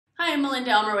Hi, I'm Melinda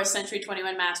Elmer with Century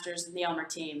 21 Masters and the Elmer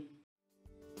Team.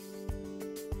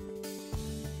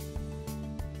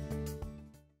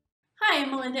 Hi, I'm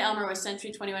Melinda Elmer with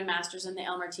Century 21 Masters and the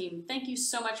Elmer Team. Thank you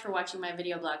so much for watching my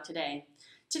video blog today.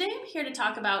 Today I'm here to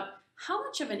talk about how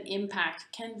much of an impact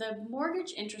can the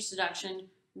mortgage interest deduction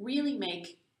really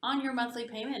make on your monthly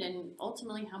payment and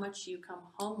ultimately how much you come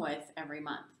home with every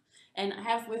month. And I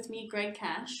have with me Greg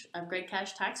Cash of Greg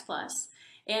Cash Tax Plus,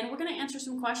 and we're going to answer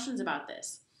some questions about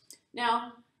this.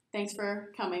 Now, thanks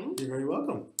for coming. You're very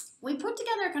welcome. We put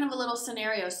together kind of a little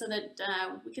scenario so that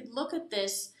we could look at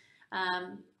this,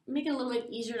 make it a little bit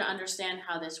easier to understand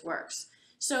how this works.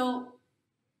 So,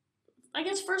 I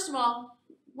guess first of all,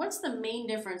 what's the main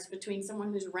difference between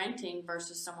someone who's renting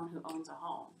versus someone who owns a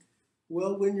home?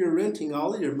 Well, when you're renting,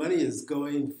 all of your money is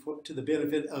going to the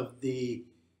benefit of the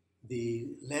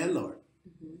landlord.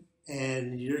 Mm-hmm.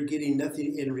 And you're getting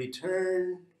nothing in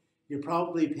return. You're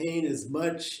probably paying as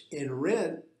much in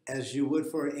rent as you would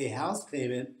for a house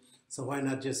payment, so why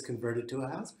not just convert it to a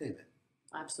house payment?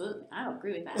 Absolutely. I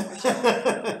agree with that for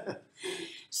sure.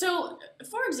 So,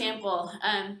 for example,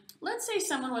 let's say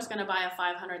someone was going to buy a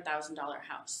 $500,000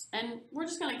 house, and we're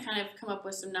just going to kind of come up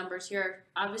with some numbers here.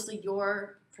 Obviously,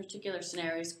 your particular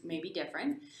scenarios may be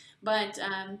different, but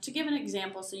to give an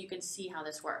example so you can see how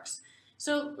this works.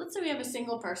 So, let's say we have a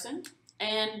single person,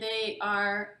 and they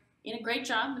are in a great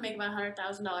job. They make about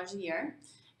 $100,000 a year,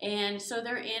 and so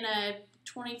they're in a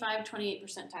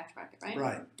 28% tax bracket, right?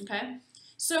 Right. Okay.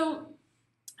 So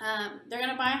they're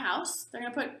going to buy a house. They're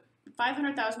going to put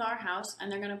 $500,000 house,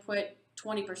 and they're going to put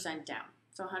 20% down,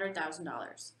 so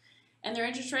 $100,000. And their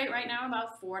interest rate right now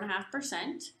about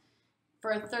 4.5%.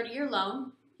 For a 30-year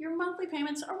loan, your monthly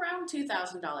payment's around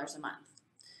 $2,000 a month.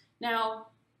 Now,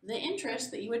 the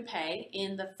interest that you would pay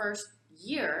in the first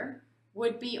year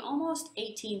would be almost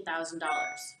 $18,000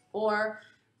 or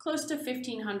close to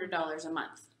 $1,500 a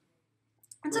month.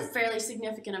 That's a fairly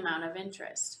significant amount of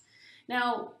interest.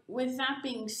 Now, with that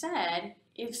being said,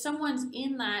 if someone's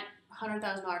in that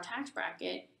 $100,000 tax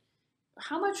bracket,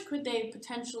 how much could they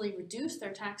potentially reduce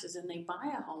their taxes if they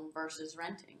buy a home versus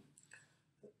renting?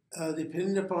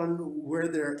 Depending upon where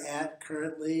they're at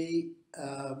currently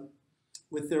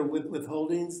with their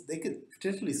withholdings, they could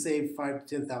potentially save $5,000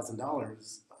 to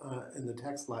 $10,000 in the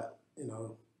tax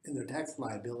in their tax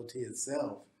liability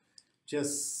itself,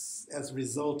 just as a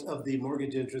result of the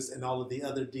mortgage interest and all of the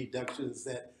other deductions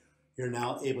that you're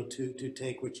now able to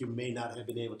take, which you may not have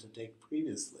been able to take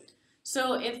previously.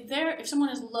 So if someone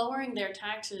is lowering their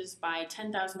taxes by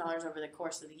 $10,000 over the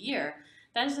course of the year,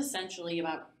 that is essentially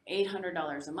about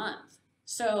 $800 a month.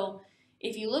 So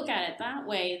if you look at it that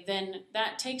way, then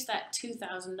that takes that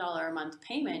 $2,000 a month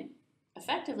payment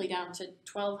effectively down to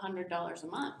 $1,200 a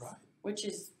month, right, which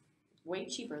is way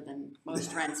cheaper than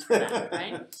most rents for that,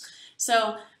 right?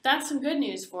 So that's some good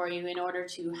news for you in order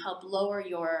to help lower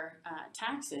your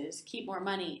taxes, keep more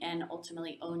money, and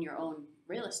ultimately own your own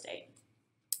real estate.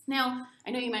 Now,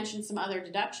 I know you mentioned some other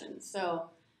deductions, so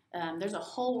there's a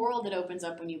whole world that opens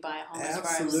up when you buy a home as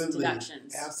far as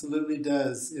deductions. Absolutely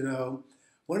does. You know,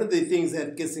 one of the things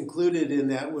that gets included in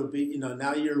that would be,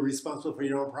 now you're responsible for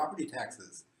your own property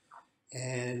taxes.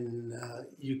 And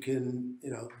you can,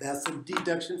 that's a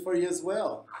deduction for you as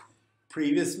well.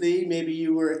 Previously, maybe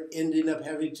you were ending up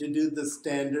having to do the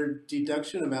standard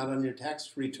deduction amount on your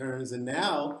tax returns, and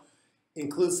now,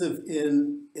 inclusive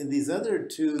in these other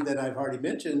two that I've already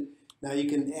mentioned, now you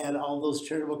can add all those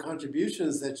charitable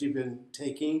contributions that you've been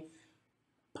taking,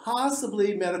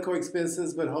 possibly medical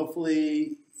expenses, but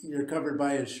hopefully you're covered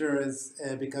by insurance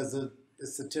because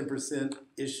it's a 10%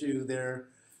 issue there.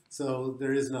 So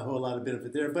there isn't a whole lot of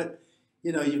benefit there. But,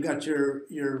 you've got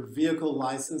your vehicle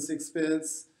license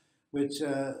expense, which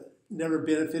never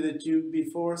benefited you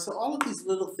before. So all of these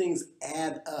little things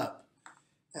add up.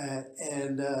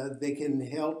 And they can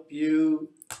help you,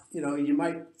 you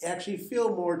might actually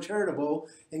feel more charitable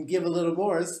and give a little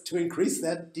more to increase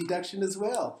that deduction as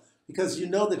well. Because you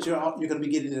know that you're going to be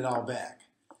getting it all back.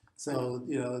 So,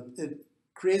 it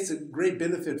creates a great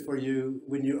benefit for you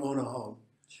when you own a home.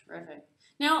 Terrific.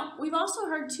 Now, we've also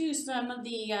heard, too, some of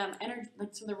the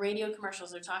some of the radio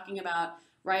commercials are talking about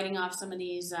writing off some of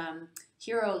these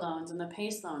hero loans and the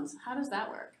PACE loans. How does that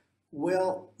work?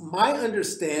 Well, my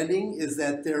understanding is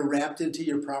that they're wrapped into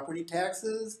your property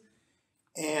taxes.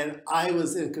 And I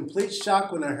was in complete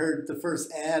shock when I heard the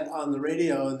first ad on the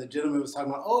radio and the gentleman was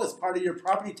talking about, oh, it's part of your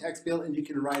property tax bill and you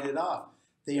can write it off.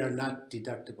 They are not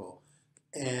deductible.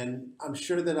 And I'm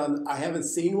sure that I haven't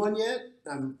seen one yet.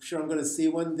 I'm sure I'm going to see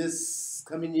one this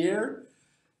coming year.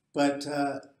 But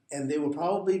and they will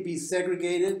probably be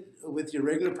segregated with your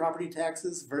regular property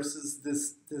taxes versus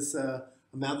this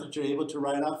amount that you're able to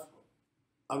write off,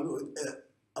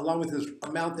 along with this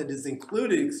amount that is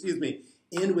included,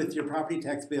 in with your property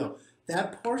tax bill,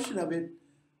 that portion of it,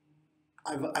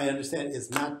 I understand, is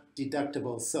not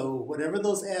deductible. So whatever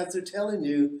those ads are telling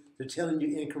you, they're telling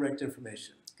you incorrect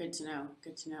information. Good to know.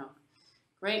 Good to know.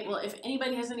 Great. Well, if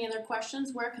anybody has any other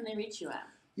questions, where can they reach you at?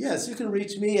 Yes, you can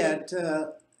reach me at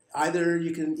either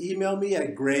you can email me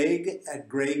at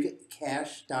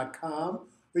greg@gregcash.com,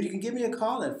 or you can give me a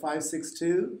call at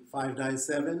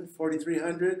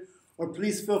 562-597-4300, or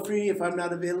please feel free, if I'm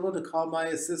not available, to call my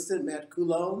assistant, Matt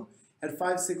Coulombe, at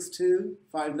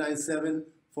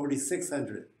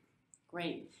 562-597-4600.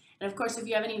 Great. And of course, if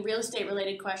you have any real estate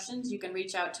related questions, you can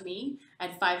reach out to me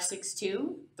at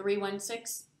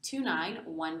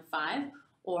 562-316-2915,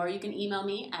 or you can email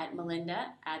me at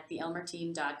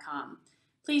melinda@theelmerteam.com.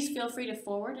 Please feel free to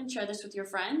forward and share this with your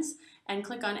friends, and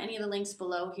click on any of the links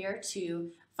below here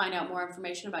to find out more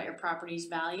information about your property's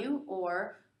value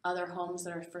or other homes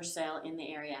that are for sale in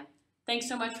the area. Thanks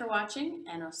so much for watching,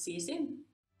 and I'll see you soon.